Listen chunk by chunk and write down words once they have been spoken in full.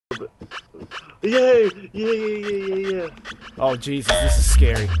Yay! Yeah. Oh Jesus, this is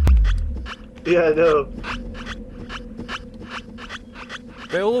scary. Yeah, I know.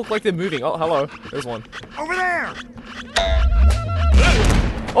 They all look like they're moving. Oh, hello. There's one. Over there!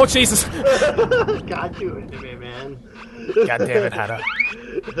 Oh Jesus! God, do it to me, man. God damn it, Hannah.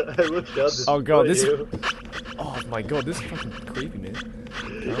 I looked up. Oh god, this. Oh my god, this is fucking creepy, man.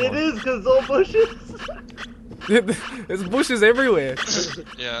 It is because all bushes. There's bushes everywhere.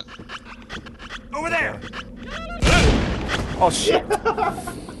 Yeah. Over there! Oh shit!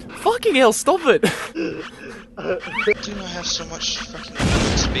 Fucking hell! Stop it! Do I have so much fucking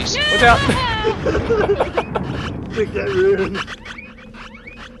space? Watch out! Take that rune.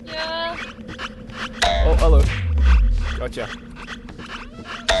 Yeah. Oh, hello. Gotcha.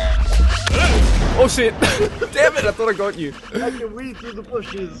 Oh shit! Damn it! I thought I got you. I can weed through the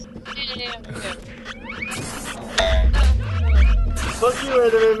bushes. Fuck you,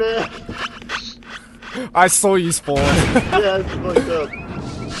 enemy man. I saw you spawn. Yeah, it's fucked up.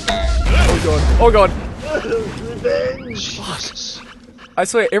 Oh god! Oh god! Revenge. Jesus. I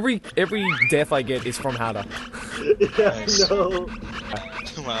swear, every death I get is from Hada. Yeah, Nice. no.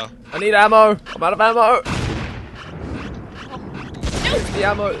 Wow. I need ammo. I'm out of ammo. The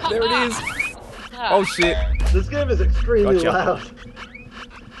ammo. There it is. Oh shit. This game is extremely Gotcha. loud.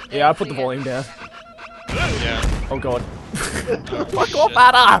 Yeah, I put the volume down. Yeah. Oh god. Oh, Fuck shit. off,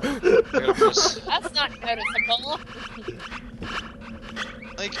 Hada! I gotta press. That's not noticeable.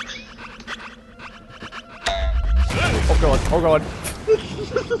 Like. Oh god. Oh god.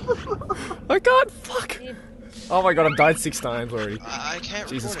 I can't. Fuck. Oh my god, I've died 6 times already. I can't.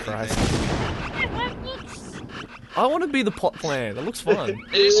 Jesus record Christ. anything. I want to be the pot plant. It looks fun.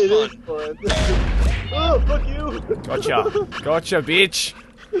 It is fun. fun. Oh, fuck you! Gotcha. Gotcha, bitch.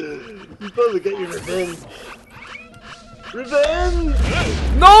 You supposed to get your revenge. Revenge!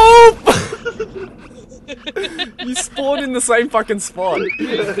 No! You spawned in the same fucking spot.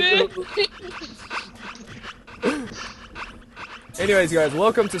 Anyways, guys,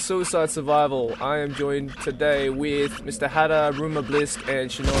 welcome to Suicide Survival. I am joined today with Mr. Hada, Ruma Blisk, and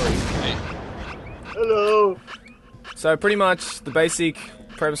Shinori. Hey. Hello! So pretty much the basic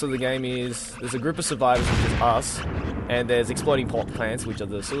premise of the game is there's a group of survivors, which is us, and there's exploding pot plants, which are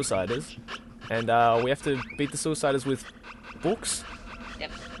the suiciders, and we have to beat the suiciders with books.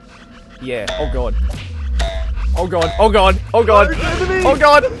 Yep. Yeah. Oh god. Oh god. Oh god. Oh god. Fire enemy! Oh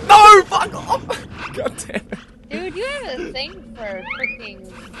god. No! Fuck off! God damn it. Dude, you have a thing for freaking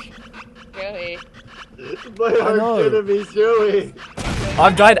Joey. My know. arch enemy, Joey!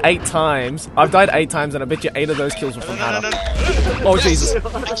 I've died 8 times. I've died 8 times, and I bet you 8 of those kills were from Hada. Oh Jesus.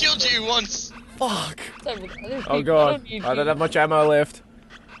 I killed you once. Fuck. Some of the other Oh people god. need I don't you. have much ammo left.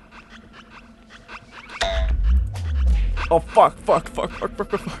 Oh fuck, fuck.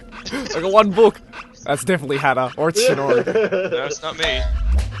 I got 1 book. That's definitely Hada, or it's Shinori. No, it's not me.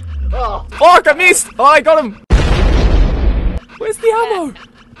 Oh, Fuck, I missed! Oh, I got him! Where's the ammo?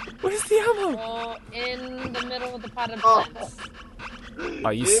 Where's the ammo? Oh, in the middle of the pot of Oh. plants.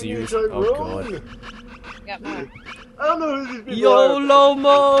 Are you damn serious? tried Oh wrong. god. Got more. I don't know who these people are. YOLO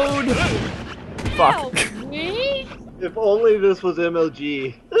mode! Fuck. Oh, me? If only this was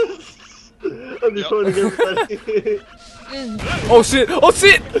MLG. I'm just pointing everybody. Oh shit! Oh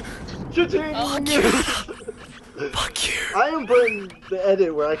shit! Cha-ching! Fuck you! I am putting the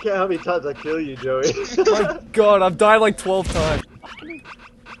edit where I count how many times I kill you, Joey. My god, I've died like 12 times.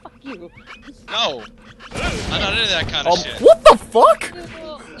 Fuck you. No. I'm not into that kind of shit. What the fuck?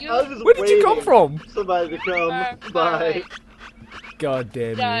 You I was just Where did you come waiting from? for somebody to come by. Alright. God damn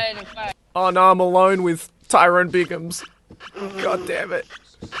you. died of fire. Oh no, I'm alone with Tyrone Biggums. God damn it.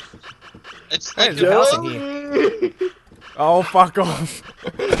 It's Hey, like there's a house in here. Joey! Oh, fuck off.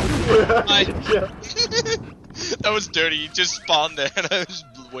 That was dirty. You just spawned there and I was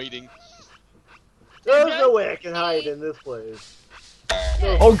waiting. There's no way I can hide in this place.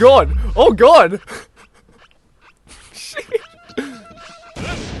 Oh god! Oh god! Shit.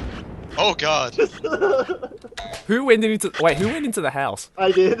 Oh god. Who went into the house?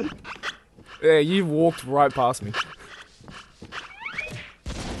 I did. Yeah, you walked right past me.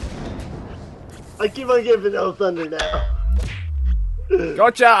 I keep on giving no thunder now.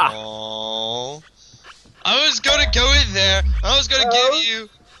 Gotcha! Oh. I was gonna go in there. I was gonna give you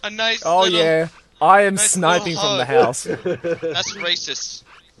a nice Oh little... yeah, I am nice sniping little from the hug. house. That's racist.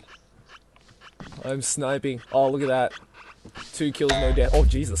 I'm sniping. Oh, look at that. 2 kills, no death. Oh,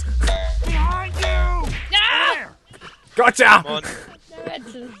 Jesus. Behind you! No! Gotcha! Come on.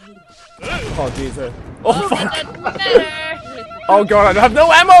 Oh, Jesus. Oh, fuck. That's better. Oh, God, I have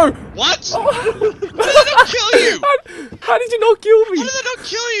no ammo! What? Oh. How did that not kill you? How did you not kill me? How did that not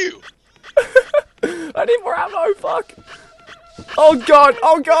kill you? fuck? Oh god!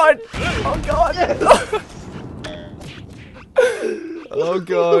 Oh god! Oh god! Oh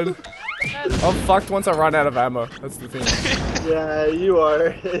god! I'm fucked once I run out of ammo. That's the thing. Yeah, you are.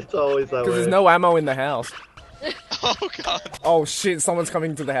 It's always that way. Because there's no ammo in the house. Oh god. Oh shit! Someone's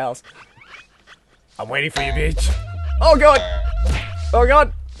coming to the house. I'm waiting for you, bitch. Oh god! Oh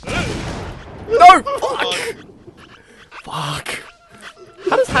god! No! Fuck! Fuck!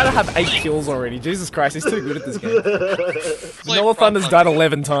 How does Hannah have 8 kills already? Jesus Christ, he's too good at this game. Noah Thunder's died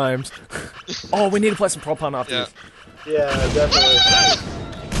 11 times. Oh, we need to play some prop hunt after this. Yeah, definitely.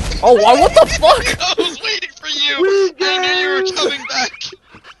 Oh, what the fuck? I was waiting for you! I knew you were coming back!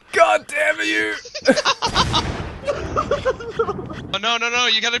 God damn it, you! Oh no, no, no,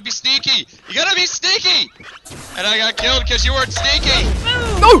 you gotta be sneaky! You gotta be sneaky! And I got killed because you weren't sneaky!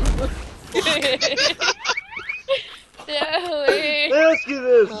 No! Joey. Ask you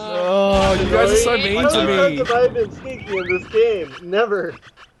this. Oh, you guys are so mean How to many times me. have I been sneaky in this game? Never.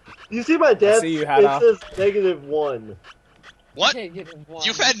 You see my deaths? see you, Hannah. It says -1. What? -1.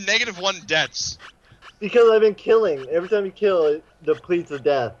 You've had -1 deaths. Because I've been killing. Every time you kill, it depletes a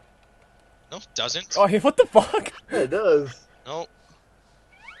death. No, it doesn't. Oh, what the fuck? Yeah, it does. No.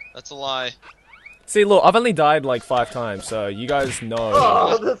 That's a lie. See, look, I've only died like 5 times, so you guys know.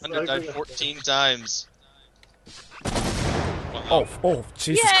 Oh, that's Thunder died 14 times. Oh,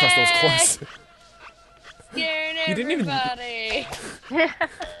 Jesus Christ, that was close. Scaring You didn't even- everybody.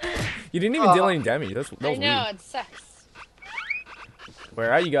 You didn't even deal any damage. That I was know, weird. it sucks.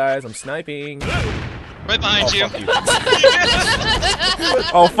 Where are you guys? I'm sniping. Right behind Oh, you. fuck you.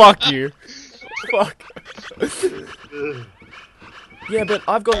 Oh, fuck you. Fuck. Yeah, but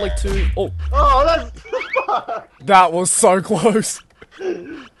I've got like 2... Oh, Oh, that's... Fuck! that was so close.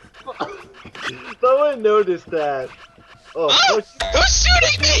 Someone noticed that. Oh, Oh! Who's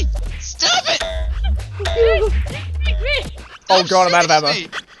shooting me? Stop it! Oh god, I'm out of Stop ammo.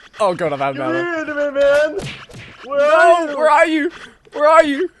 shooting me. Oh god, I'm out of Come ammo. here, man, man! Where are No, you? where are you? Where are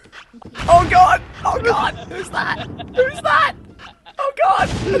you? Oh god! Oh god! Who's that? Who's that? Oh god!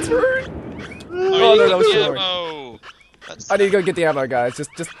 That's rude! Oh, no, that was yeah, too ammo. That's... I need to go get the ammo, guys. Just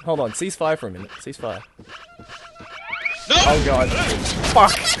hold on. Cease fire for a minute. Cease fire. No! Oh god.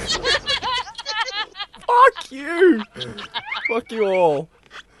 Fuck! Fuck you! Fuck you all.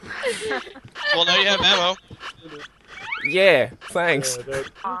 Well, now you have ammo. Yeah, thanks. No,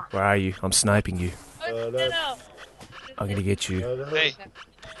 Where are you? I'm sniping you. Oh, no. no. I'm gonna get you. no, no. Hey.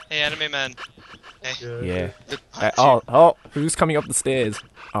 Hey, anime man. Hey. Yeah. Good Hey, punch. oh, who's coming up the stairs?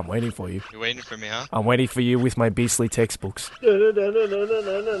 I'm waiting for you. You're waiting for me, huh? I'm waiting for you with my beastly textbooks. No, no, no, no, no, no,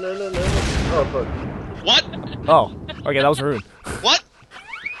 no, no, no, no. Oh, fuck. What? Oh, okay, that was rude. What?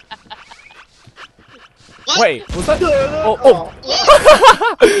 What? Wait, was that? No, no, Oh,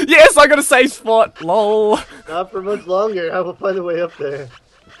 yes, I got a safe spot. Lol. Not for much longer. I will find a way up there.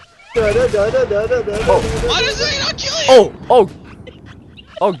 Da, da, da, da, da, da, da, da, Why da, does it not kill you?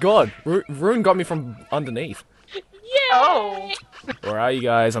 Oh god. Rune got me from underneath. Yeah. Oh. Where are you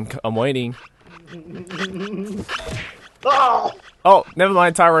guys? I'm waiting. Oh! Oh, never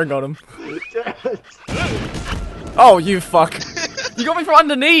mind. Tyrone got him. Damn it. Oh, you fuck. You got me from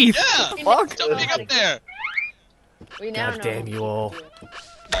underneath. Yeah! Fuck. Jumping up there! We now God know damn how you to all. do it.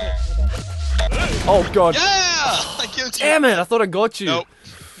 Oh god. Yeah! I killed you! Damn it! I thought I got you. Nope.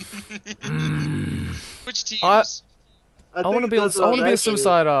 Which teams? I think want to be. I that's want to be a actually-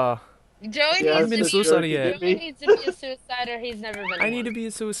 suicider. Joey Yeah, needs I've to been be a suicider yet. Joey needs to be a suicider. He's never been. I need to be a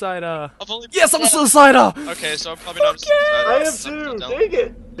suicider. I've only Yes, I'm a suicider. Okay, so I'm probably not a I am suicide. too! Dang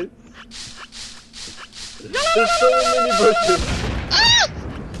it! There's so many bushes.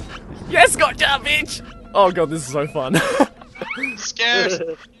 Yes, gotcha, bitch. Oh god, this is so fun.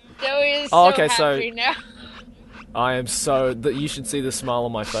 Scared. Joey is Oh, so okay, so- happy now. I am so. You should see the smile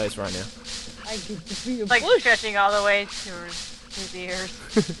on my face right now. I get to be a Like bush. stretching all the way to his ears.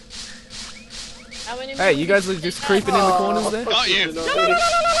 How many Hey, you guys are movies just did creeping in the that? corners there. Got you. No.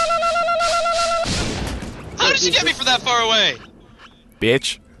 How did you get me from that far away?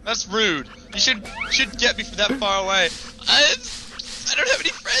 Bitch. That's rude. You should get me from that far away. I don't have any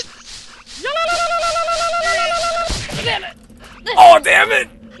friends. Damn it! Oh damn it!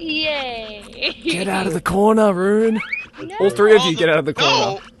 Yay! Get out of the corner, Rune. No. All 3 of you get out of the corner.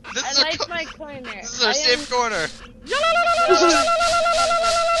 No, this I is our like my corner. this is our safe corner.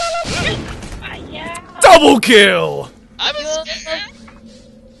 Yeah. Double kill. I'm scared.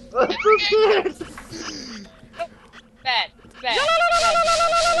 I'm so scared! Bad. I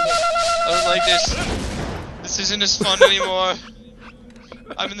don't like this. This isn't as fun anymore.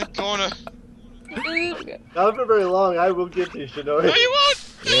 I'm in the corner. Not for very long, I will get you, Shinobi. No, you won't.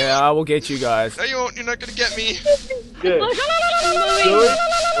 Yeah, Yeah, I will get you guys. No, you won't. You're not gonna get me. Okay. Joey,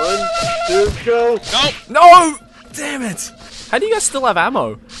 1, 2, go. Nope. No! Damn it! How do you guys still have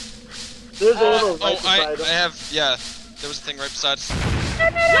ammo? There's a little Oh, right I beside him. have. Yeah, there was a thing right beside us.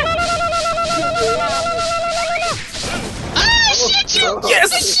 Ah, shit you!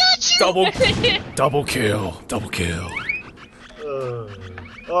 Yes! Shit you! Double kill. Double kill.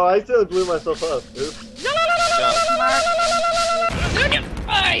 Oh, I still blew myself up. Oops.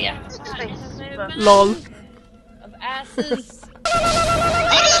 Oh, yeah. LOL. Of asses.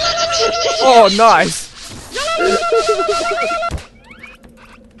 Oh, nice.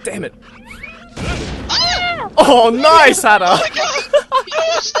 Damn it. Oh, nice, Hannah. Oh my god!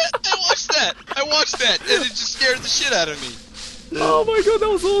 I watched that! And it just scared the shit out of me. Oh my god, that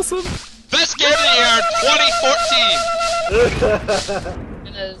was awesome. Best game of the year, 2014!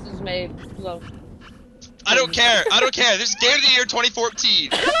 And this is made low. I don't care. This is game of the year 2014.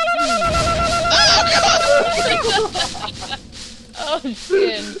 Oh,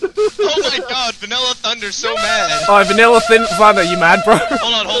 shit. Oh my god, Vanilla Thunder's so mad. Oh, Vanilla Thunder, you mad, bro?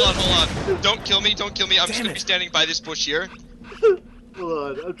 Hold on. Don't kill me. I'm just gonna be standing by this bush here.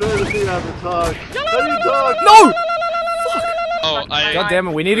 Hold on, I'm trying to figure out how to talk. How do you talk? No! Oh, God damn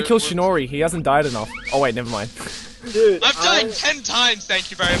it, we need to kill Shinori. He hasn't died enough. Oh wait, never mind. Dude, I've died 10 times,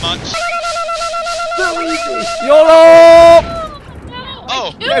 thank you very much. so easy. YOLO!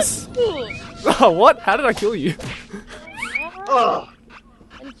 Oh, Yes! Oh, what? How did I kill you? Oh,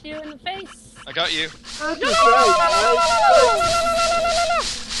 Punch you in the face. I got you. that's just right.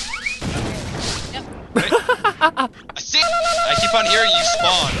 I see. I keep on hearing you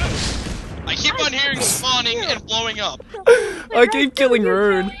spawn. I keep on hearing spawning and blowing up. I keep killing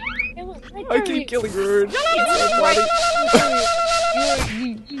Rune. It was right I there. keep killing Rune. It was right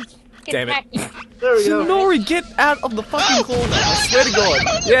you Damn it. There we go. Shinori, get out of the fucking corner. I swear to God.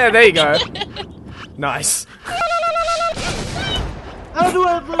 Yeah, there you go. Nice. How do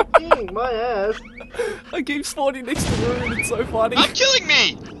I flip king? My ass. I keep spawning next to Rune. It's so funny. Stop killing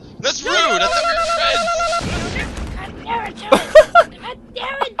me! That's rude. I thought we were friends. God damn it, Joey! God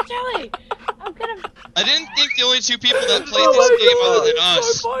damn it, Joey! I'm gonna. I didn't think the only two people that played Oh this my game God, other than so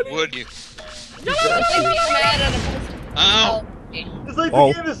us funny. would you. I think he's mad at a person. Ow! It's like Oh.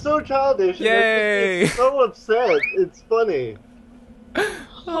 the game is so childish. and Yay. it's so upset. It's funny.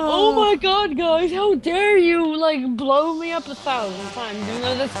 Oh my god, guys, how dare you, like, blow me up 1,000 times, even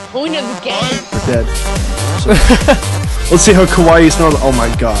though that's the point of the game. Dead. Let's see how Kawaii's not. Oh my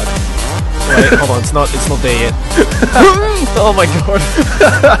god. Wait, hold on. It's not there yet. Oh my God.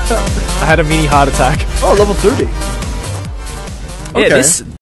 I had a mini heart attack. Oh, level 30. Yeah, Okay. this